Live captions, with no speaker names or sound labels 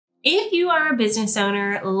If you are a business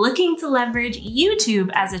owner looking to leverage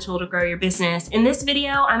YouTube as a tool to grow your business, in this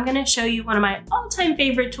video, I'm going to show you one of my all-time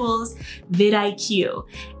favorite tools, VidIQ.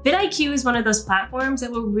 VidIQ is one of those platforms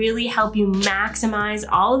that will really help you maximize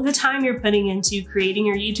all of the time you're putting into creating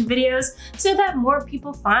your YouTube videos so that more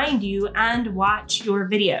people find you and watch your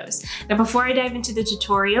videos. Now, before I dive into the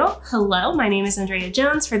tutorial, hello, my name is Andrea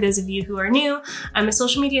Jones. For those of you who are new, I'm a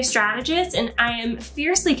social media strategist and I am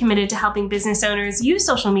fiercely committed to helping business owners use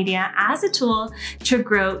social media as a tool to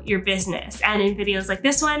grow your business. And in videos like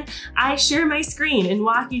this one, I share my screen and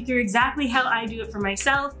walk you through exactly how I do it for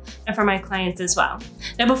myself and for my clients as well.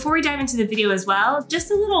 Now, before we dive into the video as well,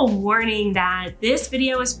 just a little warning that this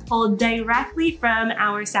video is pulled directly from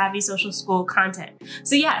our Savvy Social School content.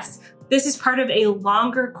 So yes, this is part of a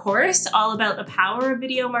longer course all about the power of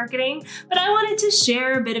video marketing, but I wanted to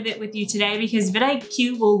share a bit of it with you today because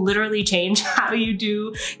VidIQ will literally change how you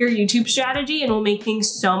do your YouTube strategy and will make things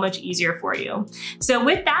so much easier for you. So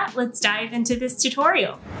with that, let's dive into this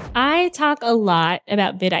tutorial. I talk a lot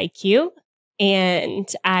about VidIQ, and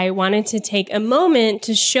I wanted to take a moment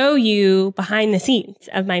to show you behind the scenes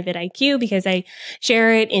of my VidIQ because I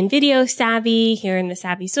share it in Video Savvy here in the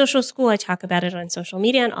Savvy Social School. I talk about it on social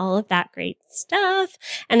media and all of that great stuff.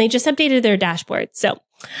 And they just updated their dashboard. So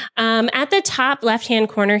at the top left-hand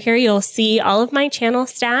corner here, you'll see all of my channel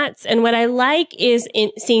stats. And what I like is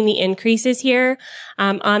seeing the increases here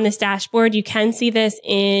on this dashboard. You can see this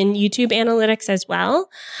in YouTube analytics as well.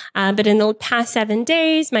 But in the past 7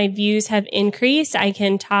 days, my views have increased. I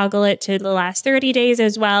can toggle it to the last 30 days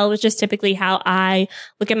as well, which is typically how I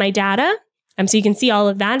look at my data. So you can see all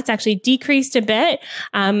of that. It's actually decreased a bit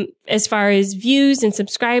as far as views and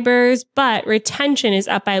subscribers, but retention is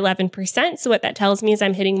up by 11%. So what that tells me is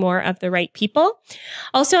I'm hitting more of the right people.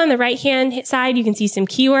 Also on the right-hand side, you can see some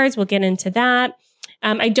keywords. We'll get into that.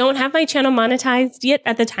 I don't have my channel monetized yet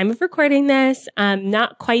at the time of recording this.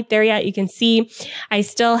 Not quite there yet. You can see I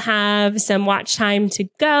still have some watch time to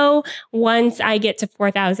go. Once I get to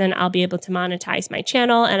 4,000, I'll be able to monetize my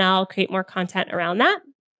channel and I'll create more content around that.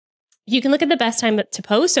 You can look at the best time to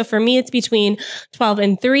post. So for me, it's between 12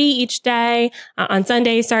 and 3 each day. On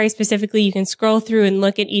Sundays, specifically, you can scroll through and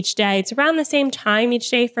look at each day. It's around the same time each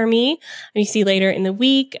day for me. You see later in the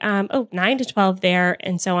week, 9 to 12 there,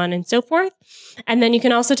 and so on and so forth. And then you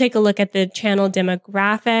can also take a look at the channel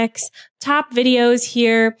demographics, top videos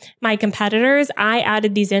here, my competitors. I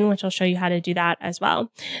added these in, which I'll show you how to do that as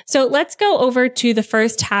well. So let's go over to the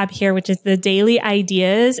first tab here, which is the daily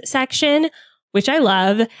ideas section, which I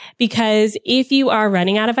love because if you are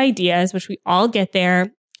running out of ideas, which we all get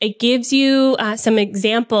there, it gives you some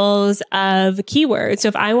examples of keywords. So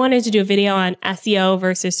if I wanted to do a video on SEO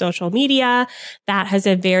versus social media, that has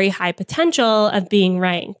a very high potential of being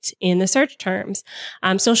ranked in the search terms.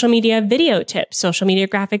 Social media video tips, social media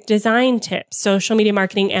graphic design tips, social media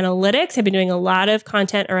marketing analytics. I've been doing a lot of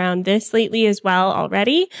content around this lately as well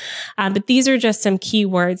already. But these are just some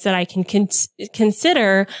keywords that I can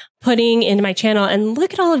consider putting into my channel. And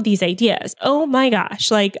look at all of these ideas. Oh my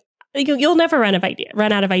gosh. You'll never run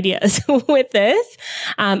out of ideas with this.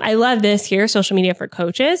 I love this here, social media for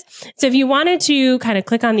coaches. So if you wanted to kind of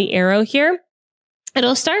click on the arrow here,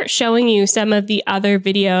 it'll start showing you some of the other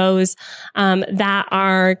videos that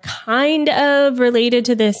are kind of related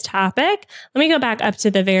to this topic. Let me go back up to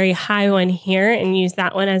the very high one here and use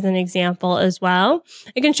that one as an example as well.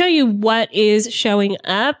 I can show you what is showing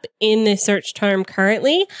up in the search term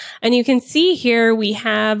currently. And you can see here we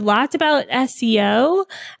have lots about SEO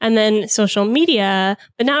and then social media,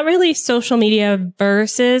 but not really social media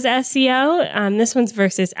versus SEO. This one's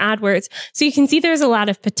versus AdWords. So you can see there's a lot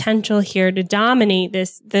of potential here to dominate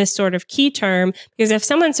this sort of key term, because if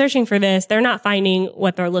someone's searching for this, they're not finding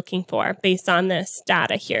what they're looking for based on this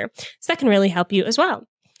data here. So that can really help you as well.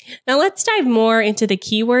 Now let's dive more into the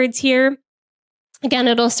keywords here. Again,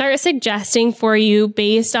 it'll start suggesting for you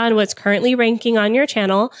based on what's currently ranking on your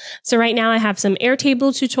channel. So right now I have some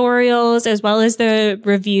Airtable tutorials as well as the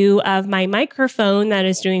review of my microphone that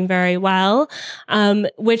is doing very well,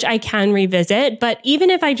 which I can revisit. But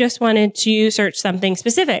even if I just wanted to search something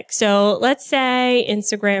specific, so let's say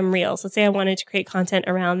Instagram Reels, let's say I wanted to create content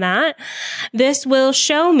around that, this will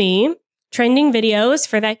show me trending videos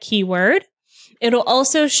for that keyword. It'll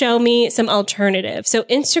also show me some alternatives. So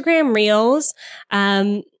Instagram Reels,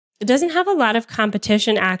 it doesn't have a lot of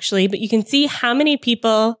competition actually, but you can see how many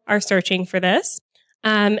people are searching for this.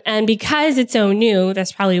 And because it's so new,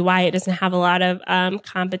 that's probably why it doesn't have a lot of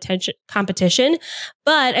competition.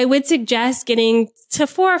 but I would suggest getting to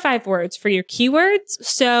 4 or 5 words for your keywords.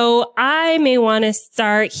 So I may want to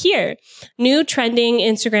start here. New trending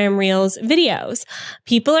Instagram Reels videos.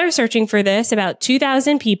 People are searching for this, about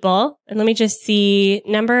 2,000 people. And let me just see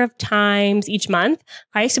number of times each month.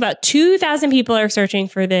 Okay, so about 2,000 people are searching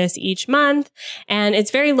for this each month. And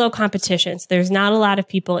it's very low competition. So there's not a lot of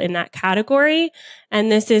people in that category. And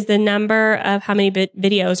this is the number of how many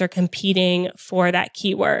videos are competing for that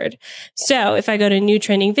keyword. So if I go to new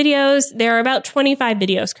trending videos, there are about 25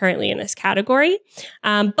 videos currently in this category,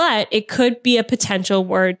 but it could be a potential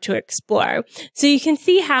word to explore. So you can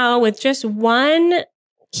see how with just one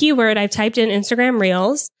keyword, I've typed in Instagram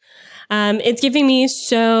Reels. It's giving me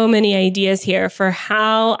so many ideas here for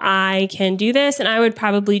how I can do this. And I would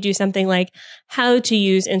probably do something like how to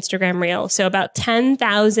use Instagram Reels. So about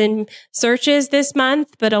 10,000 searches this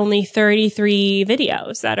month, but only 33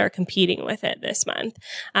 videos that are competing with it this month.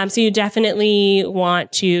 So you definitely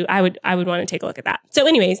want to, I would want to take a look at that. So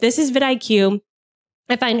anyways, this is VidIQ.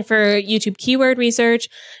 I find for YouTube keyword research,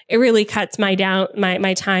 it really cuts my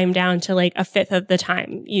time down to like a fifth of the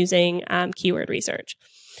time using keyword research.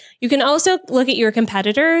 You can also look at your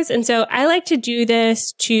competitors. And so I like to do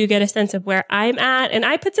this to get a sense of where I'm at. And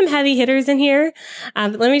I put some heavy hitters in here.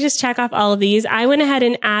 Let me just check off all of these. I went ahead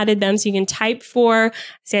and added them. So you can type for,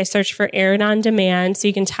 say I searched for Aired on Demand. So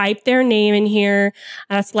you can type their name in here.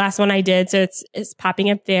 That's the last one I did. So it's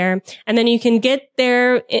popping up there. And then you can get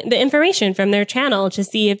the information from their channel to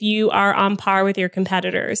see if you are on par with your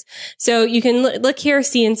competitors. So you can look here,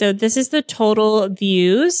 see, and so this is the total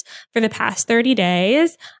views for the past 30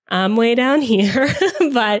 days. I'm way down here,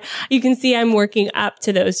 but you can see I'm working up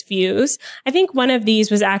to those views. I think one of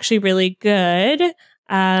these was actually really good.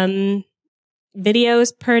 Videos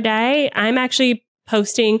per day. I'm actually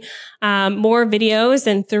posting more videos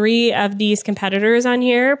than 3 of these competitors on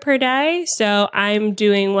here per day. So I'm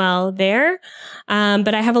doing well there.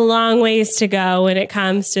 But I have a long ways to go when it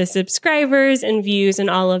comes to subscribers and views and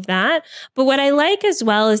all of that. But what I like as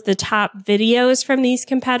well is the top videos from these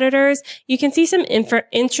competitors. You can see some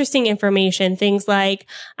interesting information. Things like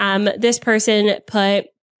this person put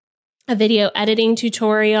a video editing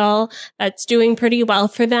tutorial that's doing pretty well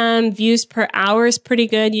for them. Views per hour is pretty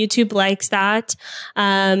good. YouTube likes that.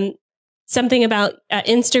 Something about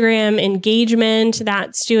Instagram engagement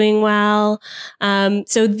that's doing well.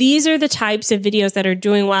 So these are the types of videos that are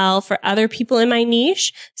doing well for other people in my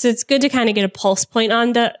niche. So it's good to kind of get a pulse point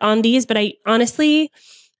on these. But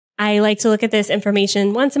I like to look at this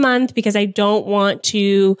information once a month because I don't want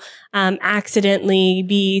to accidentally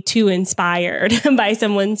be too inspired by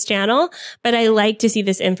someone's channel, but I like to see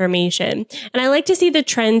this information. And I like to see the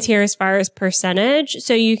trends here as far as percentage.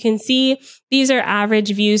 So you can see these are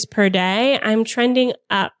average views per day. I'm trending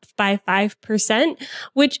up by 5%,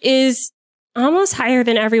 which is almost higher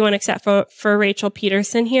than everyone except for Rachel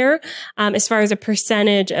Peterson here, as far as a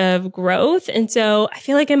percentage of growth. And so I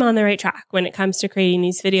feel like I'm on the right track when it comes to creating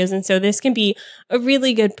these videos. And so this can be a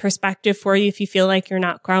really good perspective for you if you feel like you're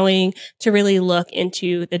not growing, to really look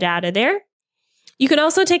into the data there. You can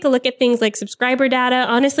also take a look at things like subscriber data.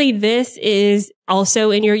 Honestly, this is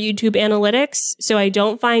also in your YouTube analytics. So I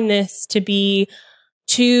don't find this to be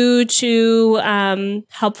too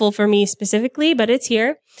helpful for me specifically, but it's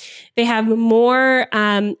here. They have more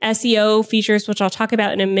SEO features, which I'll talk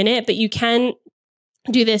about in a minute, but you can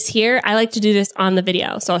do this here. I like to do this on the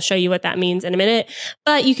video, so I'll show you what that means in a minute.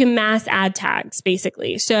 But you can mass add tags,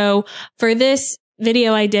 basically. So for this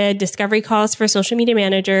video I did, discovery calls for social media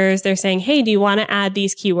managers, they're saying, hey, do you want to add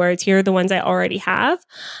these keywords? Here are the ones I already have.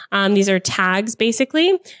 These are tags,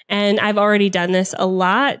 basically. And I've already done this a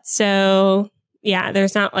lot. So yeah,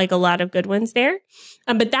 there's not like a lot of good ones there.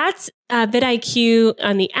 But that's VidIQ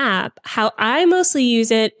on the app. How I mostly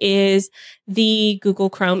use it is the Google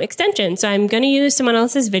Chrome extension. So I'm going to use someone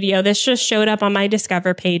else's video. This just showed up on my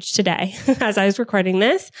Discover page today as I was recording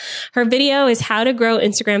this. Her video is how to grow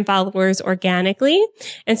Instagram followers organically.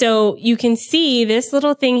 And so you can see this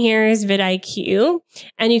little thing here is VidIQ,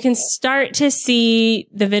 and you can start to see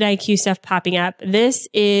the VidIQ stuff popping up. This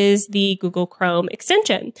is the Google Chrome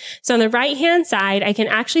extension. So on the right-hand side, I can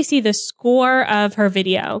actually see the score of her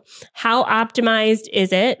video. How optimized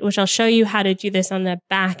is it? Which I'll show you how to do this on the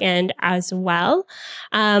back end as well.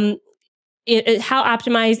 How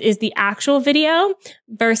optimized is the actual video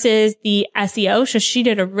versus the SEO. So she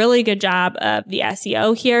did a really good job of the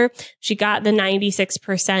SEO here. She got the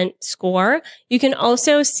 96% score. You can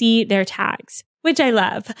also see their tags, which I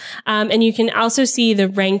love. And you can also see the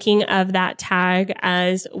ranking of that tag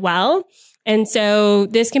as well. And so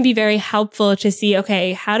this can be very helpful to see,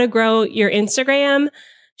 okay, how to grow your Instagram.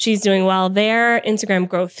 She's doing well there. Instagram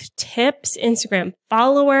growth tips, Instagram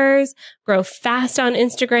followers, grow fast on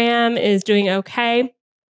Instagram is doing okay.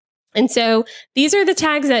 And so these are the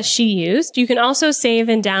tags that she used. You can also save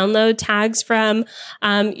and download tags from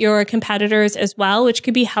your competitors as well, which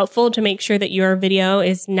could be helpful to make sure that your video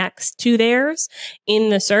is next to theirs in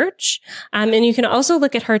the search. And you can also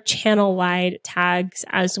look at her channel-wide tags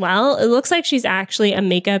as well. It looks like she's actually a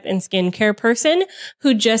makeup and skincare person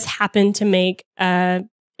who just happened to make a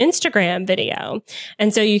Instagram video.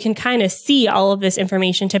 And so you can kind of see all of this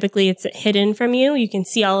information. Typically, it's hidden from you. You can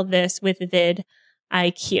see all of this with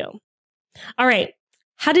VidIQ. All right,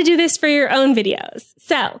 how to do this for your own videos.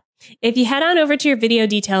 So if you head on over to your video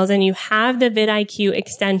details and you have the VidIQ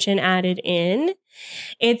extension added in,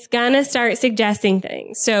 it's gonna start suggesting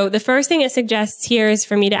things. So the first thing it suggests here is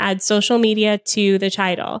for me to add social media to the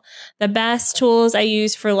title. The best tools I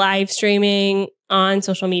use for live streaming on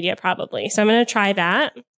social media probably. So I'm gonna try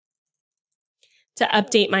that to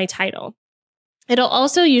update my title. It'll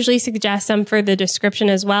also usually suggest some for the description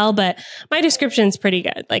as well, but my description's pretty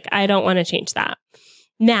good. Like, I don't want to change that.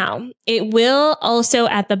 Now, it will also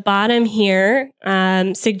at the bottom here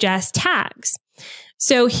suggest tags.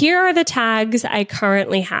 So here are the tags I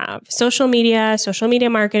currently have: social media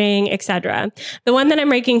marketing, etc. The one that I'm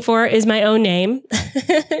ranking for is my own name.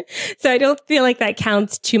 So I don't feel like that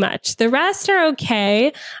counts too much. The rest are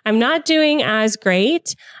okay. I'm not doing as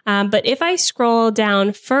great. But if I scroll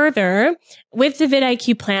down further, with the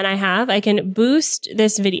VidIQ plan I can boost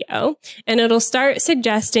this video and it'll start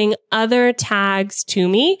suggesting other tags to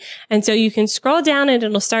me. And so you can scroll down and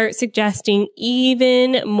it'll start suggesting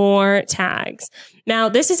even more tags. Now,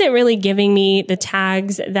 this isn't really giving me the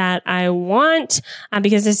tags that I want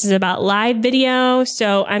because this is about live video.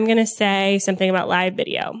 So I'm going to say something about live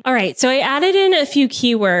video. All right. So I added in a few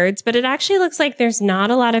keywords, but it actually looks like there's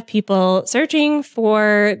not a lot of people searching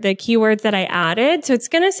for the keywords that I added. So it's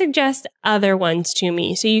going to suggest other ones to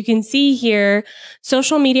me. So you can see here,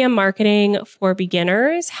 social media marketing for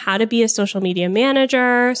beginners, how to be a social media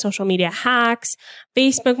manager, social media hacks,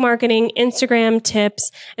 Facebook marketing, Instagram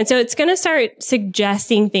tips. And so it's going to start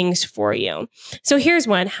suggesting things for you. So here's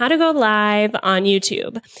one: how to go live on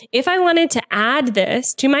YouTube. If I wanted to add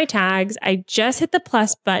this to my tags, I just hit the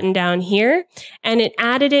plus button down here and it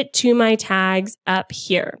added it to my tags up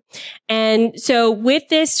here. And so with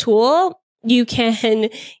this tool, you can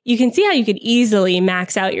see how you could easily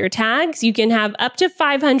max out your tags. You can have up to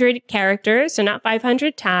 500 characters. So not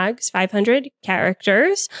 500 tags, 500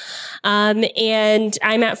 characters. And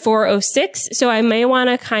I'm at 406. So I may want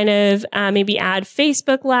to kind of maybe add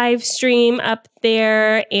Facebook live stream up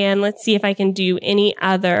there. And let's see if I can do any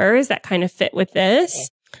others that kind of fit with this.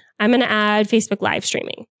 I'm going to add Facebook live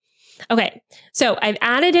streaming. Okay. So I've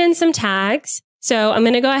added in some tags. So I'm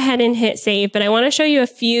going to go ahead and hit save, but I want to show you a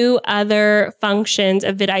few other functions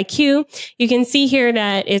of VidIQ. You can see here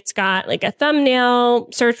that it's got like a thumbnail,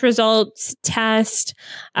 search results, test.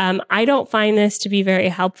 I don't find this to be very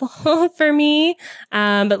helpful for me,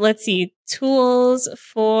 but let's see. Tools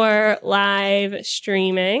for live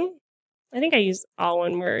streaming. I think I used all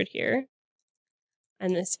one word here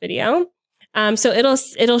in this video. So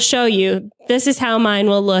it'll show you, this is how mine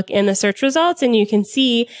will look in the search results. And you can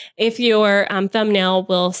see if your thumbnail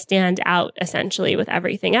will stand out essentially with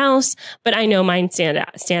everything else. But I know mine stand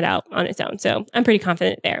out on its own. So I'm pretty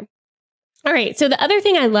confident there. All right. So the other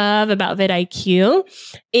thing I love about VidIQ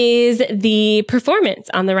is the performance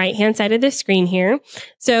on the right-hand side of the screen here.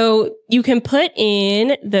 So you can put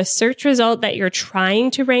in the search result that you're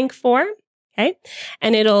trying to rank for. Okay.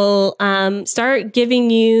 And it'll start giving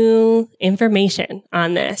you information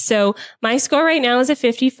on this. So my score right now is a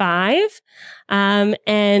 55.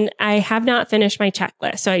 And I have not finished my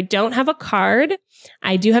checklist. So I don't have a card.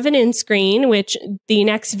 I do have an in screen, which the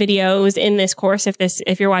next videos in this course,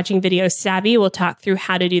 if you're watching Video Savvy, we'll talk through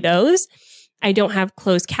how to do those. I don't have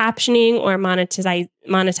closed captioning or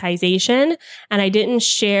monetization, and I didn't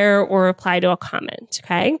share or reply to a comment.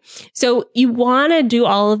 Okay. So you want to do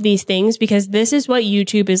all of these things because this is what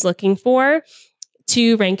YouTube is looking for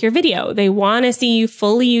to rank your video. They want to see you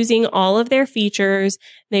fully using all of their features.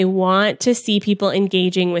 They want to see people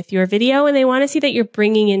engaging with your video, and they want to see that you're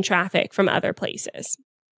bringing in traffic from other places.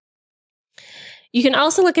 You can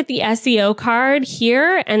also look at the SEO card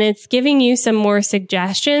here, and it's giving you some more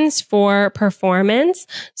suggestions for performance.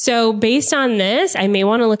 So based on this, I may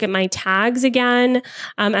want to look at my tags again.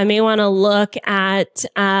 I may want to look at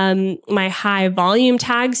my high volume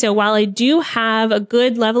tags. So while I do have a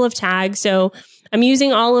good level of tags, so I'm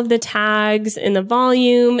using all of the tags in the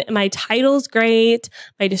volume. My title's great.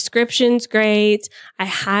 My description's great. I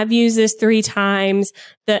have used this 3 times.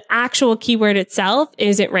 The actual keyword itself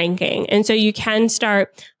isn't ranking. And so you can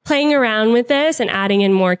start playing around with this and adding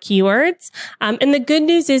in more keywords. And the good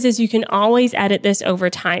news is you can always edit this over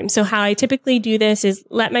time. So how I typically do this is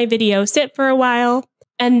let my video sit for a while,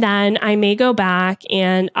 and then I may go back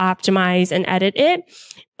and optimize and edit it.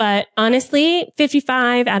 But honestly,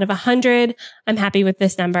 55 out of 100, I'm happy with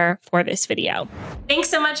this number for this video. Thanks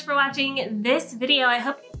so much for watching this video. I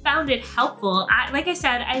hope you found it helpful. Like I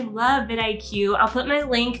said, I love VidIQ. I'll put my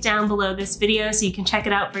link down below this video so you can check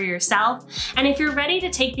it out for yourself. And if you're ready to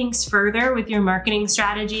take things further with your marketing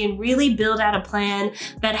strategy and really build out a plan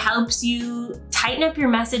that helps you tighten up your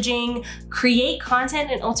messaging, create content,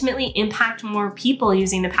 and ultimately impact more people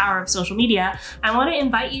using the power of social media, I want to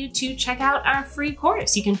invite you to check out our free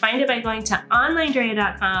course. You can find it by going to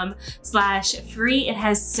onlinedrea.com/free. It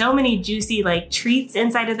has so many juicy treats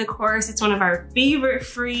inside of the course. It's one of our favorite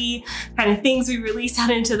free kind of things we release out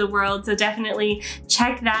into the world. So definitely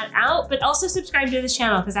check that out, but also subscribe to this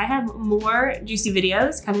channel because I have more juicy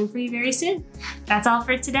videos coming for you very soon. That's all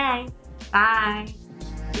for today. Bye.